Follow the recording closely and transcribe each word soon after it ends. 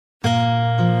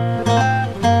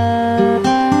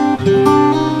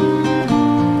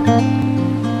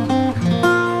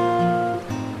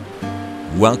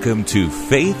Welcome to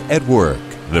Faith at Work,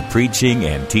 the preaching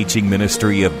and teaching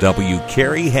ministry of W.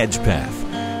 Carey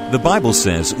Hedgpeth. The Bible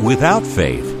says, without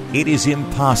faith, it is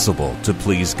impossible to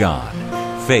please God.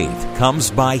 Faith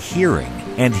comes by hearing,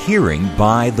 and hearing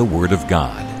by the Word of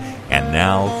God. And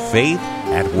now, Faith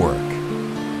at Work.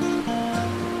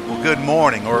 Well, good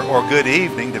morning or good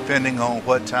evening, depending on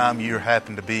what time you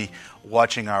happen to be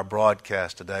watching our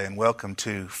broadcast today. And welcome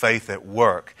to Faith at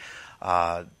Work.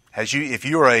 If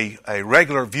you're a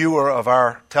regular viewer of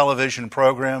our television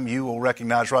program, you will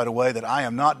recognize right away that I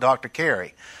am not Dr.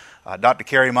 Carey. Dr.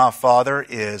 Carey, my father,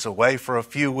 is away for a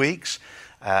few weeks,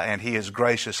 and he has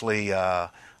graciously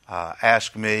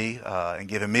asked me and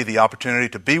given me the opportunity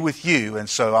to be with you. And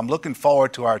so I'm looking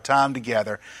forward to our time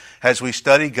together as we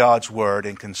study God's Word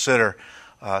and consider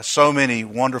so many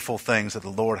wonderful things that the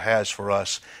Lord has for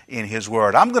us in His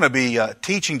Word. I'm going to be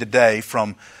teaching today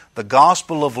from the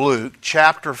Gospel of Luke,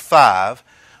 chapter 5,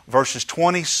 verses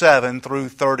 27 through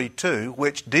 32,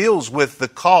 which deals with the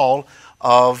call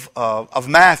of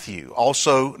Matthew,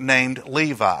 also named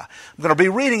Levi. I'm going to be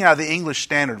reading out of the English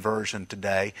Standard Version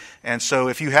today, and so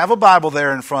if you have a Bible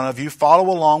there in front of you, follow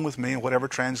along with me in whatever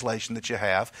translation that you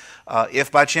have.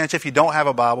 If by chance, if you don't have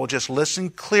a Bible, just listen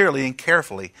clearly and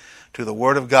carefully to the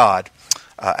Word of God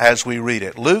as we read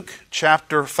it. Luke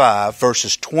chapter 5,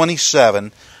 verses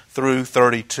 27 through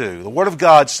 32. The Word of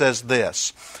God says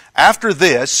this: After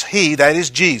this, he, that is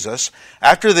Jesus,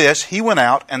 after this he went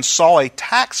out and saw a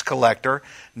tax collector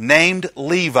named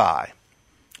Levi,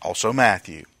 also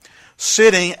Matthew,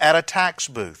 sitting at a tax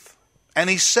booth. And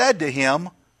he said to him,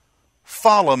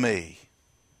 "Follow me."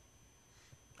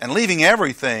 And leaving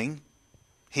everything,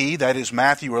 he, that is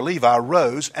Matthew or Levi,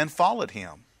 rose and followed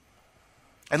him.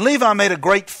 And Levi made a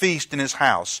great feast in his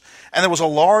house, and there was a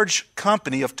large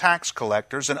company of tax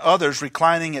collectors and others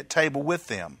reclining at table with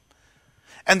them.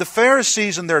 And the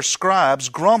Pharisees and their scribes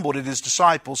grumbled at his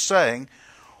disciples, saying,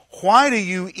 "Why do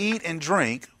you eat and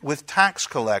drink with tax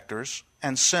collectors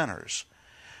and sinners?"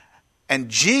 And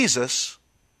Jesus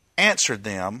answered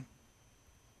them,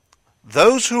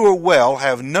 "Those who are well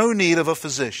have no need of a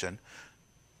physician,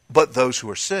 but those who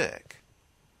are sick."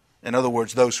 In other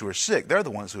words, those who are sick, they're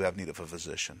the ones who have need of a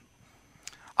physician.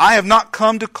 "I have not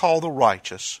come to call the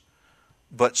righteous,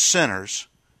 but sinners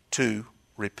to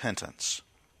repentance."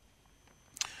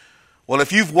 Well,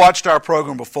 if you've watched our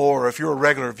program before, or if you're a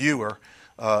regular viewer,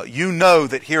 you know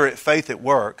that here at Faith at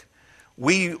Work,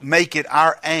 we make it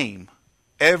our aim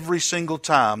every single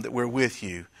time that we're with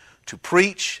you to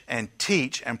preach and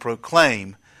teach and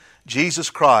proclaim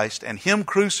Jesus Christ and Him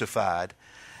crucified,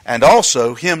 and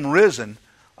also Him risen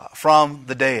from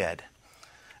the dead.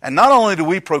 And not only do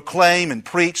we proclaim and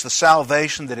preach the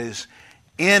salvation that is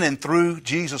in and through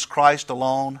Jesus Christ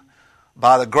alone,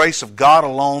 by the grace of God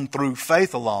alone, through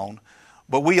faith alone,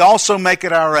 but we also make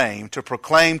it our aim to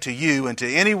proclaim to you and to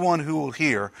anyone who will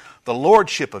hear the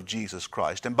Lordship of Jesus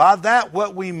Christ. And by that,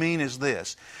 what we mean is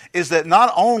this, is that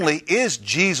not only is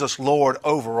Jesus Lord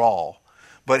over all,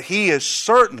 but He is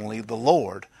certainly the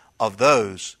Lord of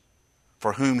those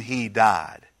for whom He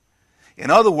died. In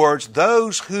other words,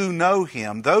 those who know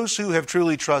Him, those who have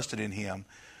truly trusted in Him,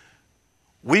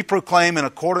 we proclaim in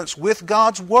accordance with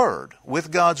God's Word,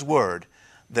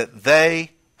 that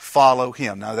they follow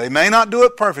Him. Now, they may not do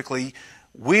it perfectly.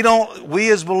 We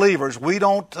as believers, we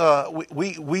don't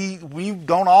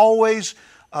always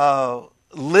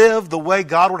live the way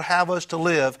God would have us to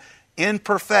live in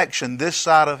perfection this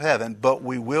side of heaven, but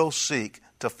we will seek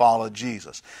to follow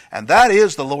Jesus. And that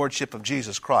is the Lordship of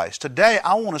Jesus Christ. Today,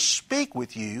 I want to speak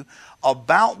with you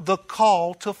about the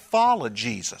call to follow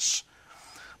Jesus.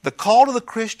 The call to the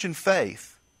Christian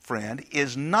faith, friend,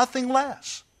 is nothing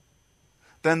less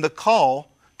than the call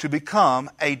to become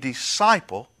a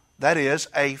disciple, that is,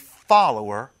 a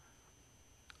follower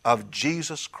of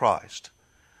Jesus Christ.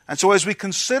 And so as we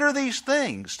consider these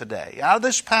things today, out of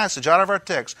this passage, out of our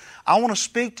text, I want to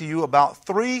speak to you about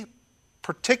three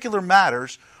particular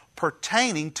matters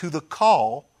pertaining to the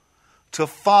call to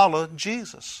follow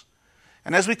Jesus.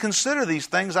 And as we consider these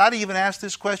things, I'd even ask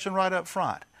this question right up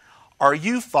front. Are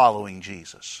you following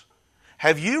Jesus?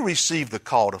 Have you received the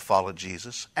call to follow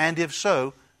Jesus? And if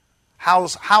so,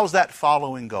 how's that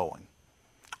following going?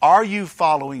 Are you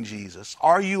following Jesus?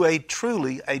 Are you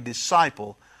truly a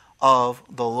disciple of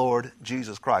the Lord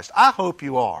Jesus Christ? I hope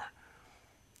you are.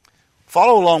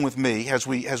 Follow along with me as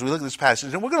we look at this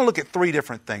passage, and we're going to look at three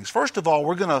different things. First of all,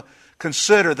 we're going to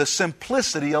consider the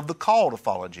simplicity of the call to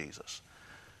follow Jesus.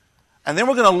 And then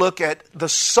we're going to look at the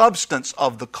substance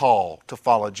of the call to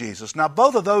follow Jesus. Now,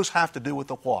 both of those have to do with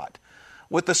the what.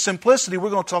 With the simplicity, we're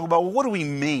going to talk about, well, what do we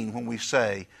mean when we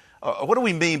say what do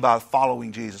we mean by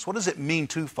following Jesus? What does it mean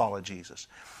to follow Jesus?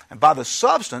 And by the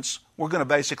substance, we're going to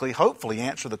basically, hopefully,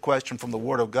 answer the question from the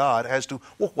Word of God as to,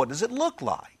 well, what does it look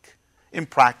like in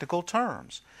practical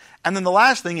terms? And then the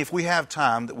last thing, if we have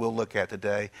time, that we'll look at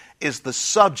today is the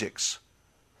subjects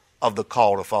of the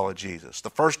call to follow Jesus. The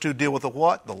first two deal with the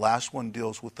what, the last one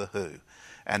deals with the who.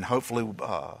 And hopefully,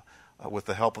 with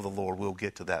the help of the Lord, we'll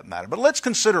get to that matter. But let's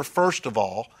consider, first of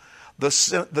all, the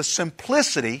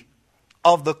simplicity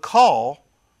of the call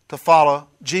to follow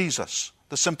Jesus.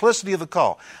 The simplicity of the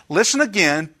call. Listen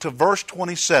again to verse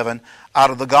 27 out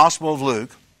of the Gospel of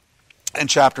Luke in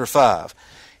chapter 5.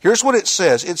 Here's what it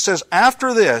says. It says,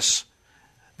 after this,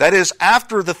 that is,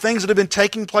 after the things that had been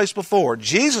taking place before,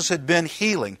 Jesus had been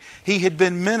healing. He had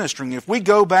been ministering. If we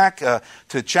go back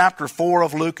to chapter 4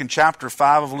 of Luke and chapter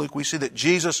 5 of Luke, we see that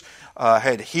Jesus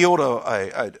had healed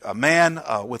a man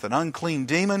with an unclean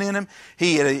demon in him.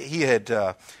 He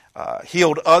had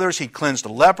healed others. He cleansed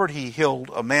a leopard. He healed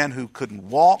a man who couldn't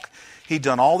walk. He'd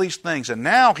done all these things. And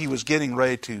now he was getting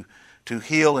ready to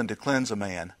heal and to cleanse a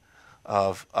man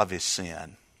of his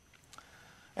sin.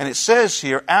 And it says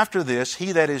here, after this,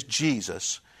 he, that is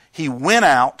Jesus, he went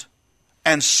out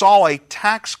and saw a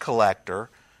tax collector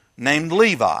named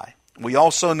Levi. We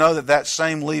also know that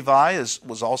same Levi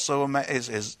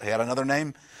had another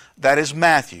name, that is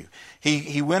Matthew.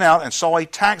 He went out and saw a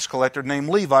tax collector named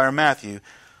Levi, or Matthew,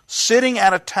 sitting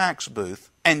at a tax booth,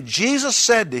 and Jesus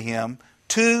said to him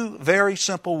two very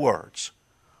simple words,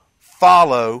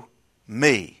 follow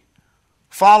me.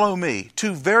 Follow me.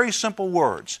 Two very simple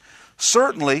words.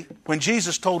 Certainly, when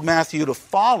Jesus told Matthew to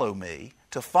follow me,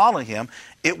 to follow him,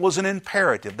 it was an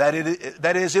imperative. That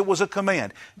is, it was a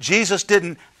command. Jesus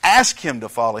didn't ask him to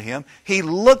follow him. He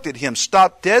looked at him,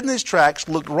 stopped dead in his tracks,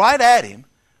 looked right at him,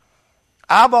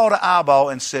 eyeball to eyeball,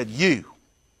 and said, you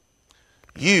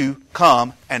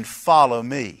come and follow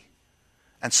me.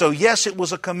 And so, yes, it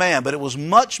was a command, but it was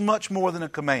much, much more than a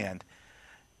command.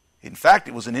 In fact,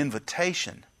 it was an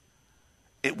invitation.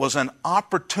 It was an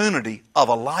opportunity of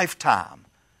a lifetime,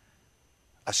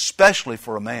 especially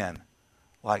for a man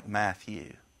like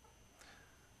Matthew.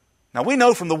 Now, we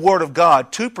know from the Word of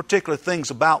God two particular things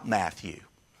about Matthew.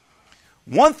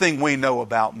 One thing we know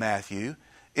about Matthew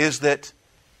is that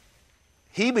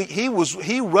he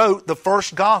wrote the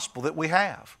first gospel that we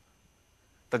have.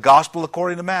 The gospel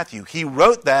according to Matthew. He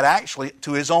wrote that actually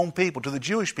to his own people, to the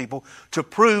Jewish people, to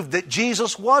prove that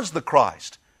Jesus was the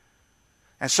Christ.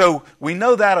 And so we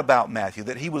know that about Matthew,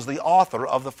 that he was the author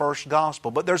of the first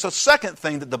gospel. But there's a second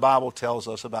thing that the Bible tells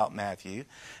us about Matthew,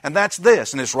 and that's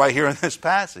this, and it's right here in this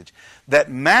passage,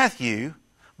 that Matthew,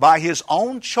 by his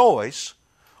own choice,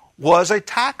 was a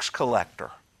tax collector.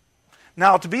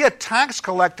 Now, to be a tax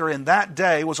collector in that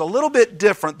day was a little bit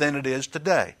different than it is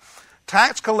today.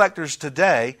 Tax collectors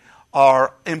today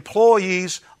are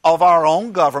employees of our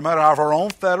own government, of our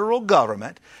own federal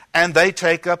government, and they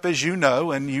take up, as you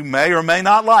know, and you may or may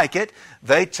not like it,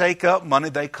 they take up money,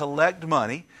 they collect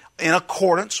money in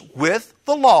accordance with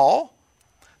the law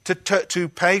to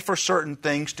pay for certain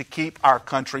things to keep our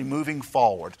country moving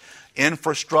forward.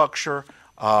 Infrastructure,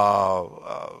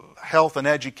 health and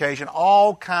education,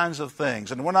 all kinds of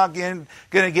things. And we're not going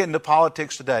to get into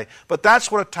politics today, but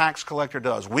that's what a tax collector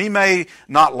does. We may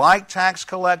not like tax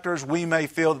collectors. We may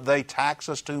feel that they tax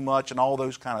us too much and all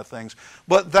those kind of things,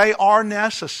 but they are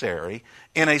necessary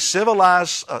in a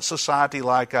civilized society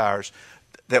like ours,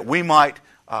 that we might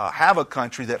have a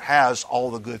country that has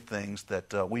all the good things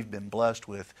that we've been blessed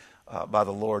with by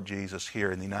the Lord Jesus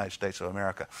here in the United States of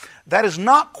America. That is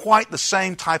not quite the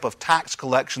same type of tax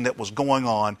collection that was going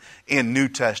on in New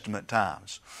Testament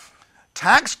times.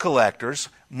 Tax collectors,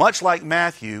 much like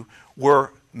Matthew,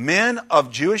 were men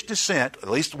of Jewish descent, at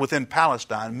least within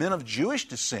Palestine, men of Jewish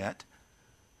descent,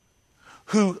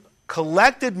 who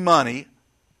collected money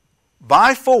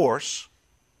by force,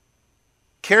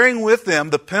 carrying with them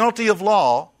the penalty of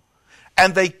law,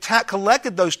 and they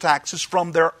collected those taxes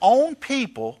from their own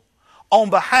people on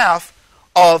behalf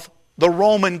of the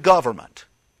Roman government.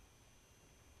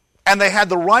 And they had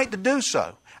the right to do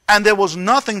so. And there was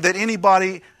nothing that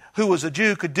anybody who was a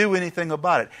Jew could do anything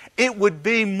about it. It would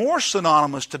be more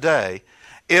synonymous today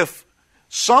if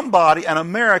somebody, an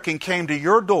American, came to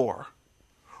your door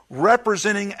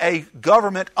representing a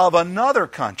government of another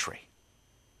country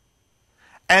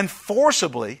and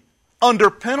forcibly, under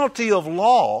penalty of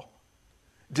law,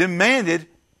 demanded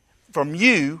from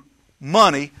you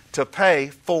money to pay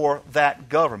for that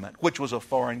government, which was a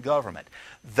foreign government.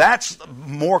 That's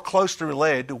more closely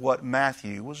related to what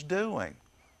Matthew was doing.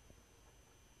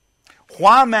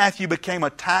 Why Matthew became a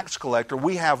tax collector,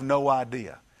 we have no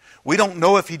idea. We don't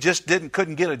know if he just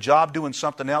couldn't get a job doing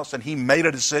something else and he made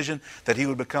a decision that he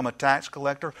would become a tax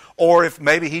collector, or if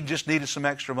maybe he just needed some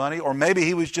extra money, or maybe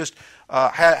he was just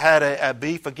had a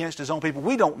beef against his own people.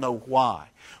 We don't know why.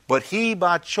 But he,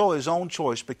 by his own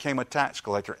choice, became a tax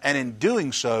collector. And in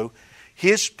doing so,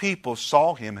 his people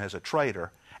saw him as a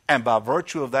traitor. And by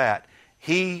virtue of that,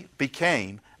 he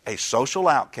became a social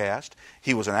outcast.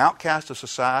 He was an outcast of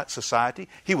society.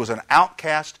 He was an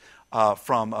outcast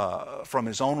from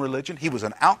his own religion. He was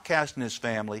an outcast in his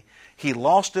family. He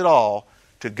lost it all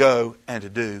to go and to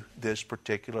do this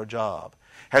particular job.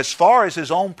 As far as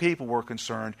his own people were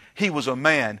concerned, he was a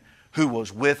man who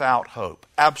was without hope.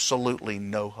 Absolutely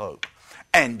no hope.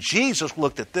 And Jesus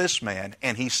looked at this man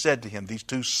and he said to him these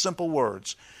two simple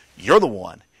words, "You're the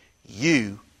one.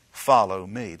 You follow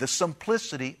me." The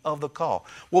simplicity of the call.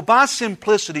 Well, by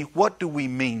simplicity, what do we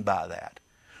mean by that?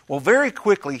 Well, very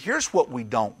quickly, here's what we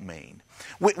don't mean.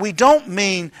 We don't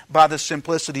mean by the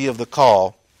simplicity of the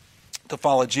call to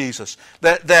follow Jesus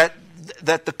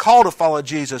that the call to follow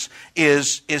Jesus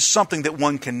is something that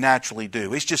one can naturally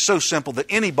do. It's just so simple that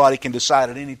anybody can decide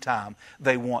at any time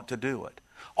they want to do it.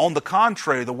 On the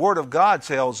contrary, the Word of God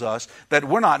tells us that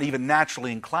we're not even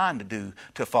naturally inclined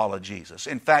to follow Jesus.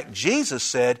 In fact, Jesus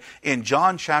said in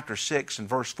John chapter 6 and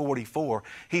verse 44,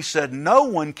 He said, "No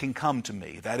one can come to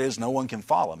me," that is, no one can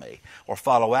follow me or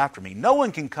follow after me. "No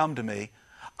one can come to me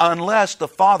unless the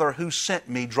Father who sent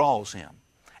me draws him."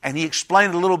 And He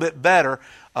explained it a little bit better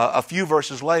a few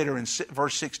verses later in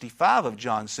verse 65 of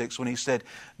John 6 when He said,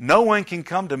 "No one can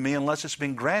come to me unless it's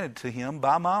been granted to him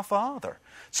by my Father."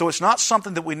 So it's not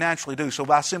something that we naturally do. So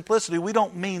by simplicity, we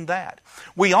don't mean that.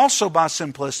 We also, by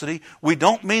simplicity, we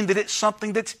don't mean that it's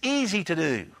something that's easy to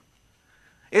do.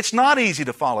 It's not easy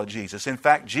to follow Jesus. In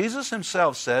fact, Jesus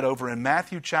Himself said over in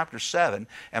Matthew chapter 7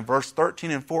 and verse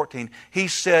 13 and 14, He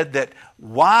said that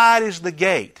wide is the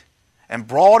gate and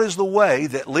broad is the way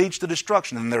that leads to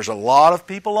destruction. And there's a lot of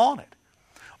people on it.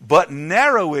 But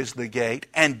narrow is the gate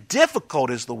and difficult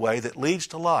is the way that leads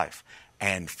to life,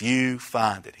 and few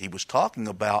find it. He was talking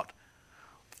about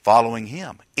following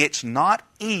Him. It's not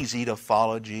easy to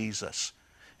follow Jesus.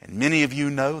 And many of you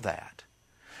know that.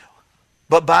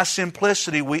 But by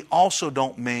simplicity, we also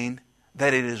don't mean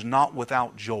that it is not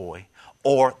without joy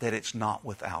or that it's not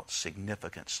without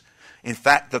significance. In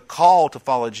fact, the call to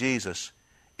follow Jesus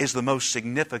is the most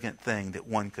significant thing that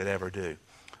one could ever do.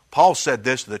 Paul said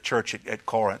this to the church at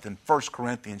Corinth in 1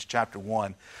 Corinthians chapter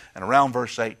 1 and around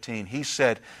verse 18. He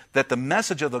said that the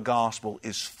message of the gospel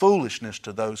is foolishness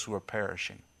to those who are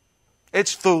perishing.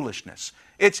 It's foolishness.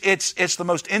 It's the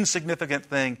most insignificant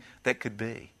thing that could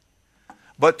be.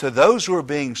 But to those who are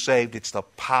being saved, it's the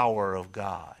power of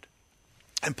God.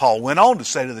 And Paul went on to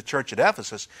say to the church at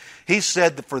Ephesus, he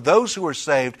said that for those who are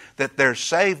saved, that they're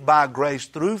saved by grace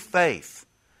through faith.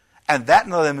 And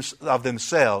that of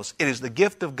themselves, it is the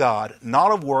gift of God,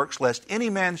 not of works, lest any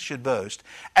man should boast.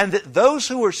 And that those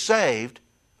who are saved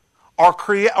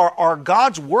are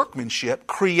God's workmanship,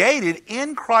 created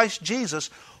in Christ Jesus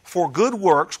for good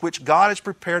works, which God has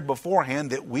prepared beforehand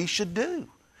that we should do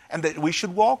and that we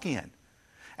should walk in.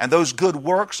 And those good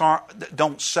works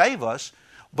don't save us,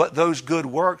 but those good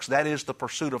works, that is the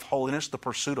pursuit of holiness, the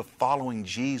pursuit of following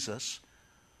Jesus,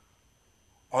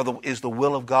 is the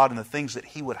will of God and the things that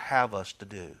He would have us to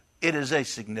do. It is a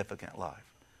significant life.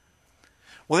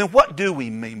 Well, then what do we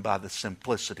mean by the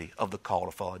simplicity of the call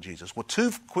to follow Jesus? Well,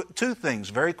 two things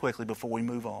very quickly before we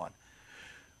move on.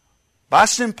 By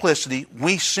simplicity,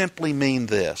 we simply mean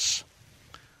this,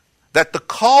 that the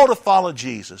call to follow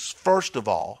Jesus, first of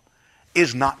all,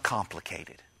 is not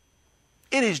complicated.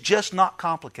 It is just not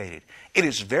complicated. It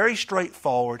is very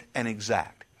straightforward and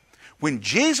exact. When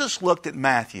Jesus looked at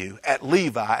Matthew, at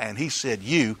Levi, and he said,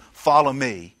 "You follow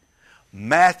me,"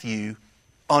 Matthew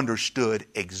understood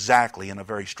exactly in a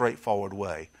very straightforward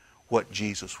way what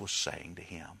Jesus was saying to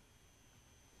him.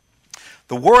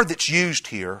 The word that's used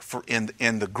here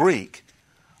in the Greek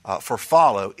for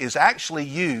follow is actually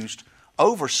used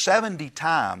over 70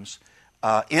 times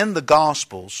in the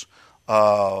Gospels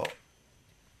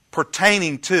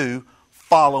pertaining to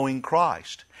following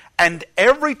Christ. And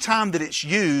every time that it's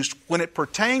used, when it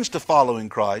pertains to following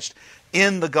Christ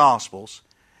in the Gospels,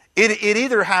 it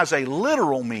either has a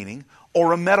literal meaning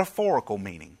or a metaphorical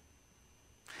meaning.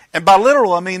 And by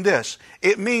literal, I mean this.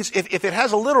 It means, if it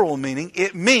has a literal meaning,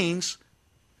 it means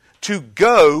to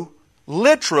go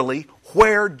literally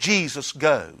where Jesus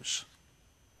goes.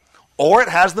 Or it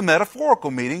has the metaphorical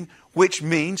meaning, which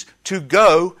means to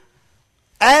go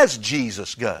as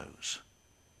Jesus goes.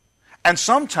 And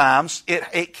sometimes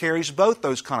it carries both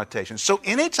those connotations. So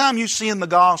anytime you see in the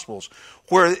Gospels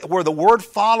where the word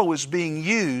follow is being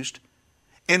used,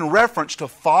 in reference to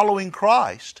following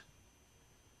Christ,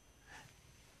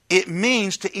 it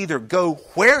means to either go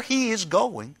where He is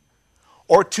going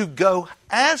or to go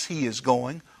as He is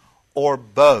going, or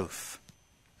both.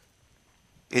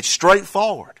 It's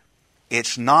straightforward.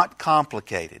 It's not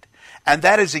complicated. And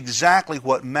that is exactly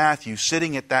what Matthew,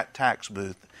 sitting at that tax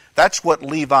booth, that's what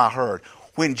Levi heard.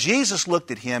 When Jesus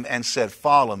looked at him and said,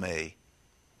 "Follow me,"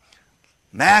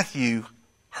 Matthew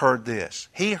heard this.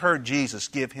 He heard Jesus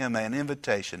give him an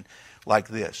invitation like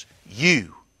this: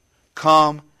 "You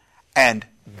come and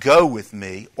go with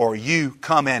me," or "You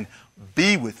come and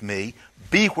be with me,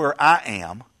 be where I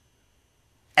am,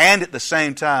 and at the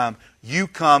same time, you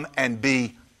come and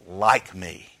be like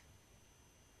me."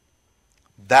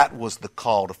 That was the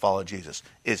call to follow Jesus.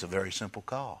 It's a very simple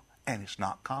call, and it's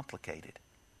not complicated.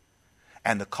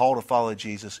 And the call to follow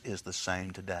Jesus is the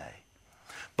same today.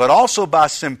 But also by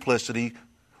simplicity,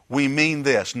 we mean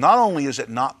this. Not only is it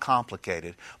not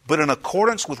complicated, but in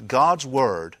accordance with God's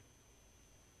Word,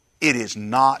 it is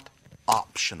not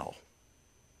optional.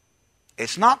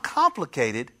 It's not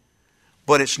complicated,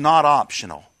 but it's not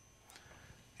optional.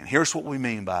 And here's what we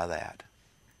mean by that.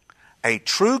 A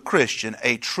true Christian,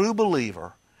 a true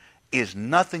believer, is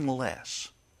nothing less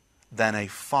than a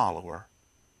follower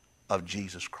of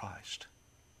Jesus Christ.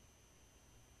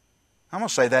 I'm going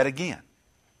to say that again.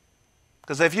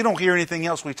 Because if you don't hear anything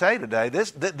else we say today,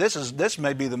 this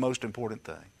may be the most important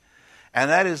thing. And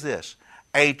that is this: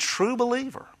 a true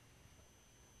believer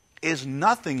is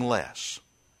nothing less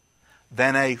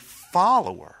than a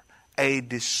follower, a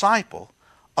disciple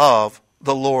of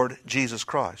the Lord Jesus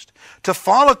Christ. To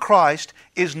follow Christ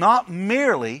is not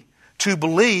merely to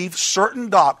believe certain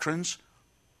doctrines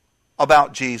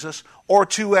about Jesus, or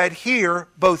to adhere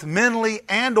both mentally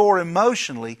and or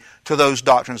emotionally to those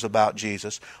doctrines about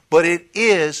Jesus, but it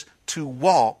is to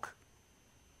walk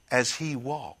as He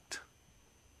walked.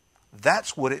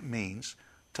 That's what it means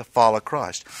to follow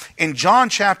Christ. In John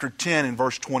chapter 10 and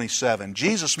verse 27,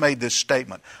 Jesus made this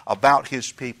statement about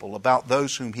His people, about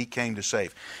those whom He came to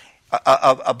save,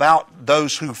 about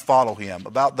those who follow Him,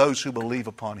 about those who believe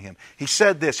upon Him. He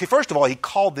said this. First of all, He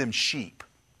called them sheep.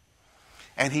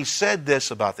 And He said this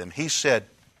about them. He said,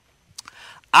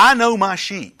 "I know my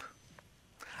sheep,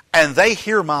 and they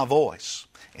hear my voice."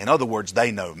 In other words,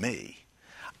 they know me.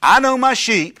 I know my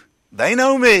sheep, they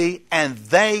know me, and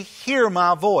they hear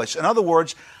my voice. In other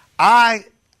words, I,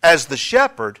 as the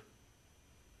shepherd,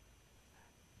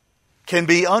 can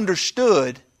be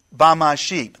understood by my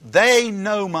sheep. They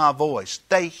know my voice.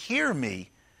 They hear me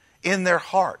in their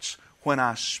hearts when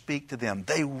I speak to them.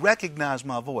 They recognize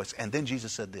my voice. And then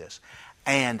Jesus said this: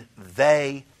 "And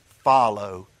they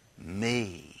follow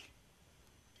me."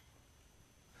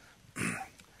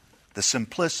 The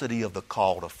simplicity of the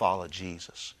call to follow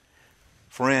Jesus.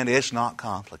 Friend, it's not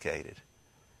complicated,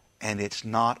 and it's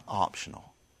not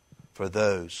optional for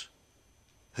those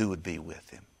who would be with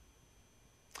Him.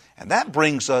 And that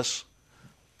brings us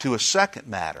to a second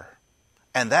matter,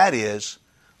 and that is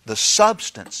the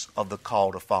substance of the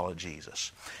call to follow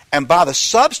Jesus. And by the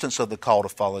substance of the call to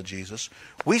follow Jesus,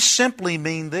 we simply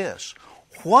mean this: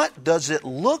 what does it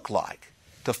look like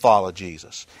to follow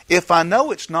Jesus? If I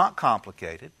know it's not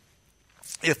complicated,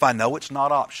 if I know it's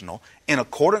not optional, in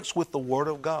accordance with the Word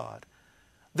of God,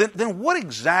 then what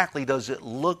exactly does it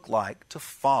look like to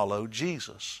follow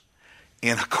Jesus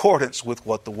in accordance with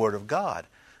what the Word of God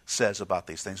says about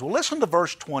these things? Well, listen to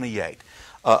verse 28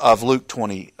 of Luke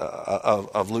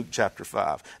chapter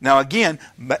 5. Now again,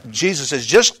 Jesus has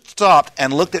just stopped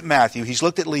and looked at Matthew. He's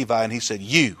looked at Levi and He said,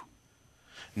 "You."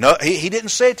 No, he didn't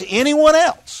say it to anyone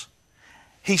else.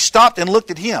 He stopped and looked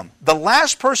at him. The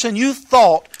last person you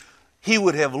thought He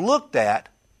would have looked at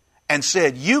and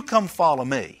said, "You come follow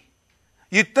me."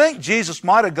 You'd think Jesus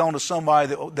might have gone to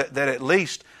somebody that at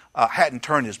least hadn't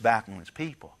turned his back on His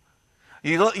people.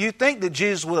 You think that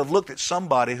Jesus would have looked at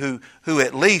somebody who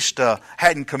at least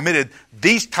hadn't committed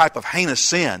these type of heinous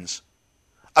sins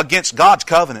against God's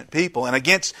covenant people and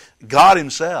against God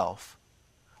Himself,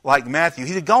 like Matthew.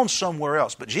 He'd have gone somewhere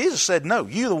else. But Jesus said, "No,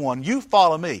 you're the one. You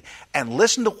follow me." And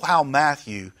listen to how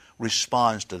Matthew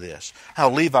responds to this, how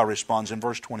Levi responds in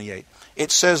verse 28.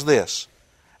 It says this: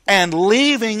 "And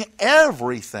leaving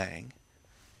everything,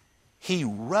 he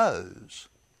rose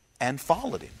and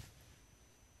followed Him."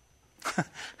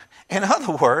 In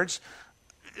other words,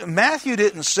 Matthew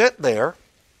didn't sit there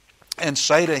and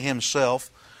say to himself,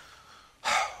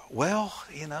 "Well,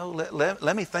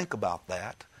 let me think about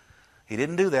that." He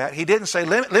didn't do that. He didn't say,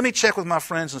 let me check with my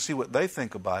friends and see what they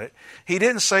think about it. He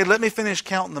didn't say, "Let me finish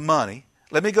counting the money.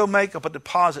 Let me go make up a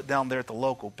deposit down there at the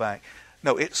local bank."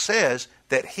 No, it says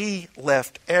that he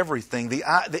left everything.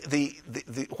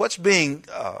 What's being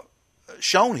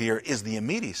shown here is the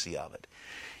immediacy of it.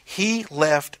 He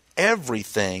left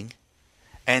everything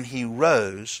and he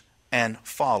rose and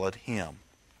followed him.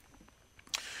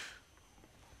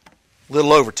 A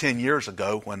little over 10 years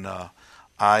ago, when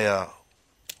I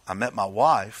met my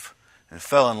wife and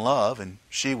fell in love, and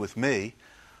she with me,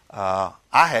 I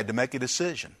had to make a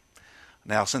decision.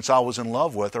 Now, since I was in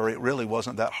love with her, it really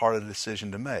wasn't that hard a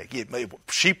decision to make.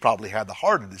 She probably had the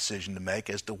harder decision to make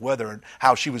as to whether and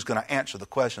how she was going to answer the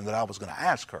question that I was going to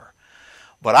ask her.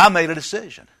 But I made a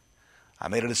decision. I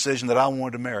made a decision that I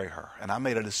wanted to marry her, and I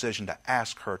made a decision to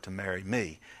ask her to marry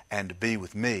me and to be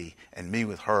with me and me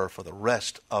with her for the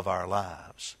rest of our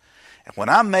lives. And when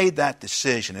I made that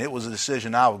decision, it was a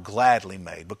decision I would gladly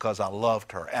make because I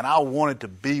loved her and I wanted to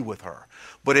be with her.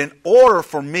 But in order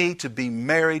for me to be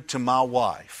married to my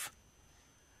wife,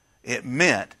 it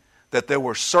meant that there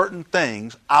were certain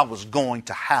things I was going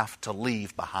to have to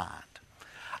leave behind.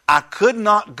 I could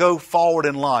not go forward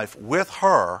in life with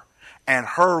her and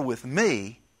her with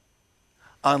me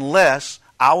unless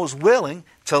I was willing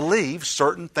to leave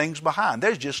certain things behind.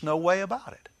 There's just no way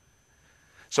about it.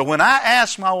 So when I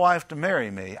asked my wife to marry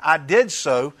me, I did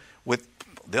so with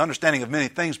the understanding of many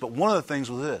things, but one of the things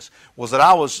was this, was that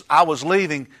I was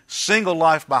leaving single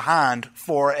life behind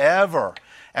forever.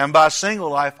 And by single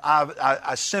life,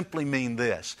 I simply mean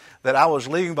this, that I was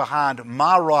leaving behind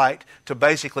my right to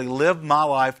basically live my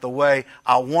life the way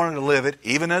I wanted to live it,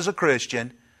 even as a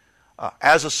Christian,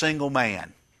 as a single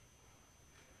man.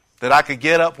 That I could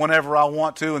get up whenever I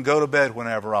want to and go to bed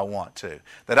whenever I want to.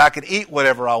 That I could eat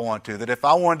whatever I want to. That if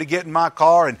I wanted to get in my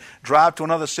car and drive to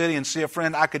another city and see a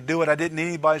friend, I could do it. I didn't need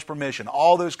anybody's permission.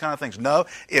 All those kind of things. No,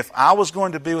 if I was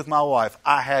going to be with my wife,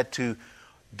 I had to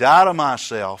die to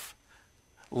myself,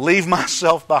 leave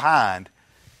myself behind,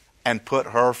 and put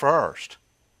her first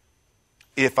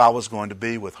if I was going to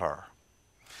be with her.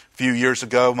 A few years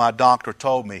ago, my doctor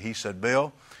told me, he said,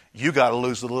 Bill, you got to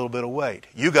lose a little bit of weight.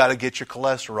 You got to get your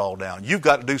cholesterol down. You've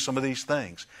got to do some of these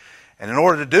things. And in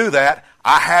order to do that,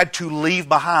 I had to leave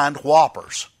behind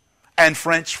Whoppers and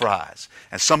French fries.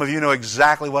 And some of you know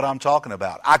exactly what I'm talking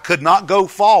about. I could not go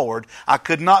forward. I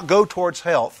could not go towards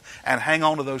health and hang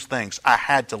on to those things. I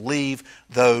had to leave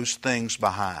those things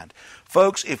behind.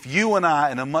 Folks, if you and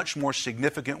I, in a much more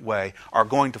significant way, are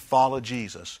going to follow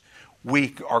Jesus,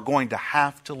 we are going to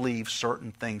have to leave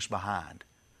certain things behind.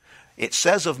 It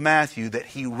says of Matthew that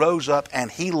he rose up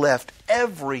and he left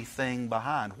everything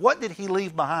behind. What did he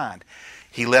leave behind?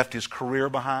 He left his career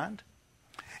behind.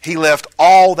 He left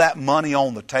all that money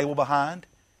on the table behind.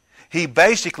 He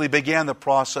basically began the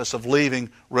process of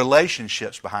leaving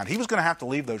relationships behind. He was going to have to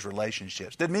leave those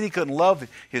relationships. Didn't mean he couldn't love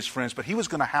his friends, but he was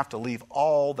going to have to leave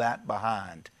all that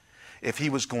behind if he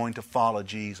was going to follow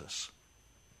Jesus.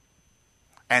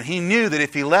 And he knew that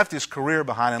if he left his career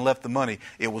behind and left the money,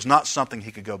 it was not something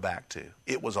he could go back to.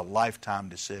 It was a lifetime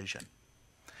decision.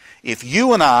 If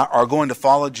you and I are going to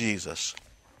follow Jesus,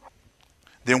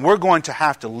 then we're going to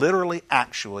have to literally,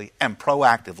 actually, and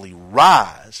proactively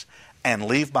rise and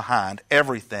leave behind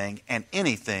everything and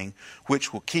anything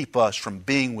which will keep us from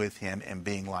being with Him and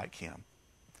being like Him.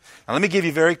 Now let me give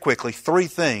you very quickly 3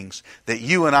 things that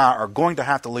you and I are going to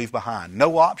have to leave behind.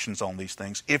 No options on these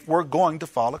things if we're going to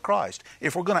follow Christ,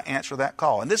 if we're going to answer that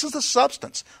call. And this is the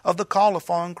substance of the call of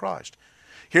following Christ.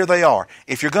 Here they are.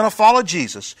 If you're going to follow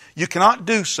Jesus, you cannot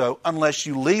do so unless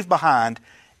you leave behind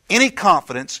any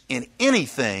confidence in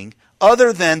anything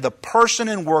other than the person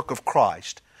and work of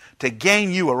Christ to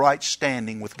gain you a right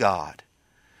standing with God.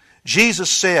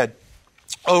 Jesus said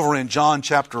over in John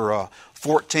chapter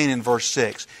 14 and verse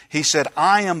 6, He said,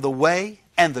 I am the way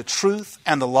and the truth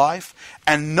and the life,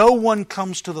 and no one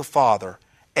comes to the Father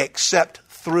except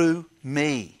through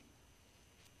me.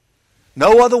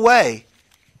 No other way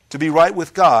to be right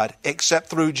with God except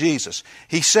through Jesus.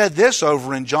 He said this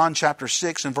over in John chapter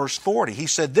 6 and verse 40. He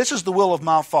said, This is the will of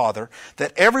my Father,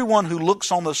 that everyone who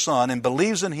looks on the Son and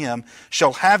believes in Him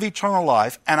shall have eternal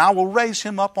life, and I will raise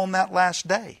him up on that last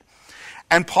day.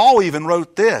 And Paul even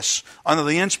wrote this under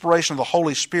the inspiration of the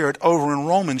Holy Spirit over in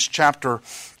Romans chapter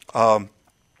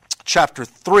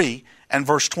 3 and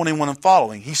verse 21 and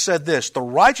following. He said this, The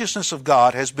righteousness of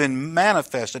God has been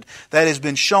manifested, that has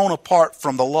been shown apart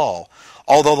from the law,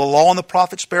 although the law and the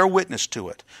prophets bear witness to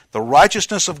it. The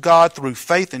righteousness of God through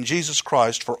faith in Jesus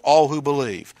Christ for all who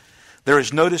believe. There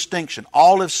is no distinction.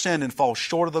 All have sinned and fall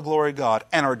short of the glory of God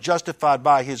and are justified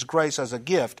by His grace as a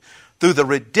gift through the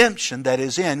redemption that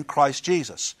is in Christ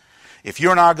Jesus. If you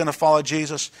and I are going to follow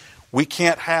Jesus, we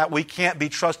can't be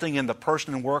trusting in the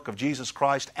person and work of Jesus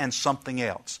Christ and something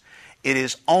else. It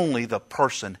is only the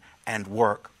person and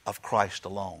work of Christ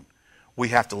alone, we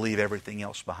have to leave everything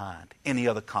else behind. Any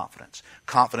other confidence.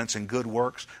 Confidence in good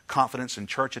works, confidence in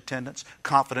church attendance,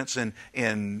 confidence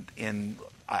in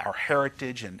our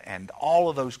heritage and all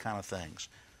of those kind of things.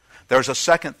 There's a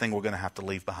second thing we're going to have to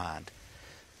leave behind.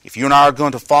 If you and I are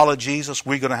going to follow Jesus,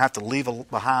 we're going to have to leave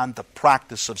behind the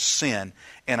practice of sin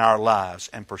in our lives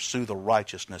and pursue the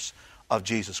righteousness of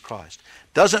Jesus Christ.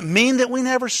 Doesn't mean that we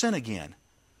never sin again,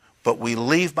 but we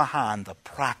leave behind the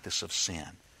practice of sin.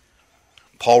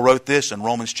 Paul wrote this in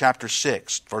Romans chapter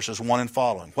 6, verses 1 and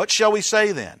following. What shall we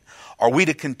say then? Are we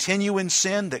to continue in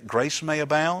sin that grace may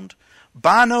abound?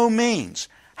 By no means.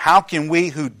 How can we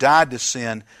who died to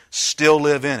sin still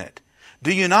live in it?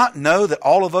 Do you not know that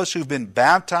all of us who've been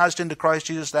baptized into Christ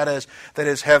Jesus, that is,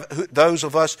 those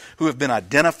of us who have been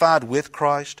identified with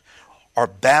Christ, are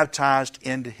baptized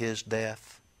into His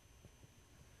death?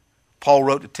 Paul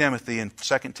wrote to Timothy in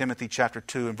 2 Timothy chapter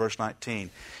 2 and verse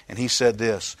 19, and he said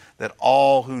this, that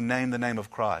all who name the name of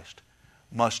Christ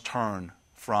must turn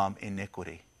from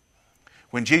iniquity.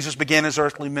 When Jesus began His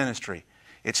earthly ministry,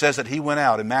 it says that He went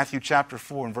out, in Matthew chapter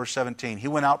 4 and verse 17, He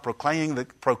went out proclaiming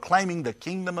the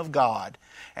kingdom of God,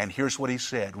 and here's what He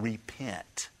said,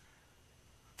 repent,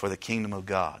 for the kingdom of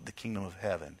God, the kingdom of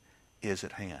heaven, is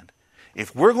at hand.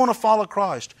 If we're going to follow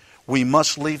Christ, we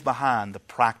must leave behind the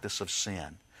practice of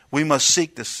sin. We must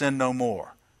seek to sin no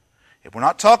more. If we're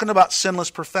not talking about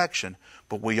sinless perfection,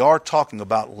 but we are talking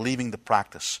about leaving the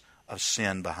practice of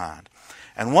sin behind.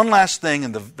 And one last thing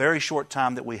in the very short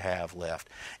time that we have left.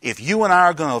 If you and I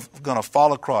are going to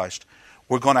follow Christ,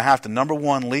 we're going to have to, number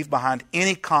one, leave behind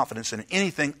any confidence in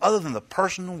anything other than the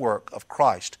person and work of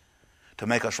Christ to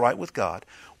make us right with God.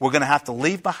 We're going to have to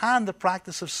leave behind the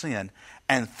practice of sin.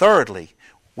 And thirdly,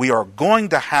 we are going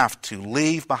to have to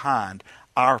leave behind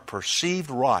our perceived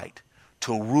right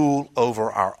to rule over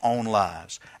our own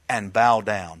lives and bow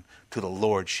down to the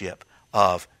lordship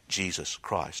of Jesus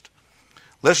Christ.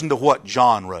 Listen to what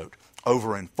John wrote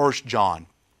over in 1 John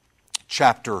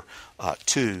chapter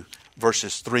 2,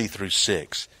 verses 3 through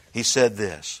 6. He said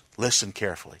this, listen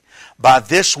carefully. By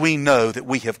this we know that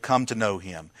we have come to know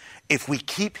Him, if we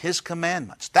keep His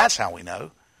commandments. That's how we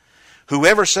know.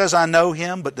 Whoever says, I know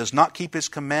Him, but does not keep His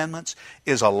commandments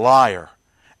is a liar,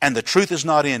 and the truth is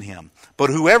not in him. But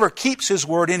whoever keeps His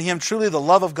word, in him truly the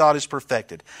love of God is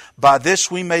perfected. By this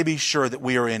we may be sure that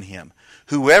we are in Him.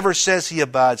 Whoever says he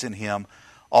abides in Him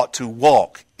ought to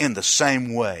walk in the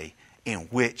same way in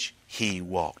which He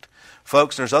walked.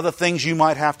 Folks, there's other things you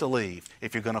might have to leave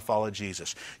if you're going to follow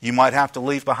Jesus. You might have to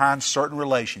leave behind certain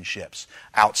relationships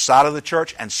outside of the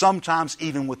church and sometimes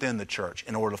even within the church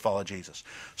in order to follow Jesus.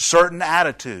 Certain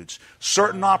attitudes,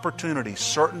 certain opportunities,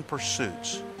 certain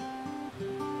pursuits.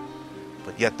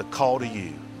 But yet the call to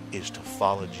you is to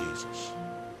follow Jesus.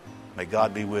 May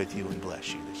God be with you and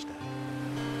bless you this day.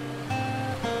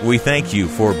 We thank you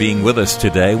for being with us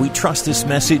today. We trust this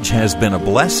message has been a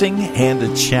blessing and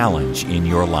a challenge in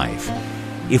your life.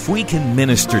 If we can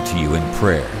minister to you in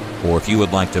prayer, or if you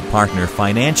would like to partner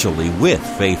financially with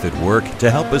Faith at Work to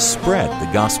help us spread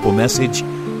the gospel message,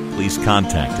 please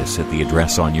contact us at the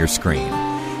address on your screen.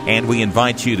 And we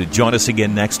invite you to join us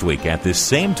again next week at this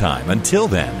same time. Until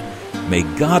then, may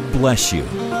God bless you,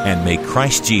 and may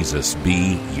Christ Jesus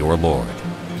be your Lord.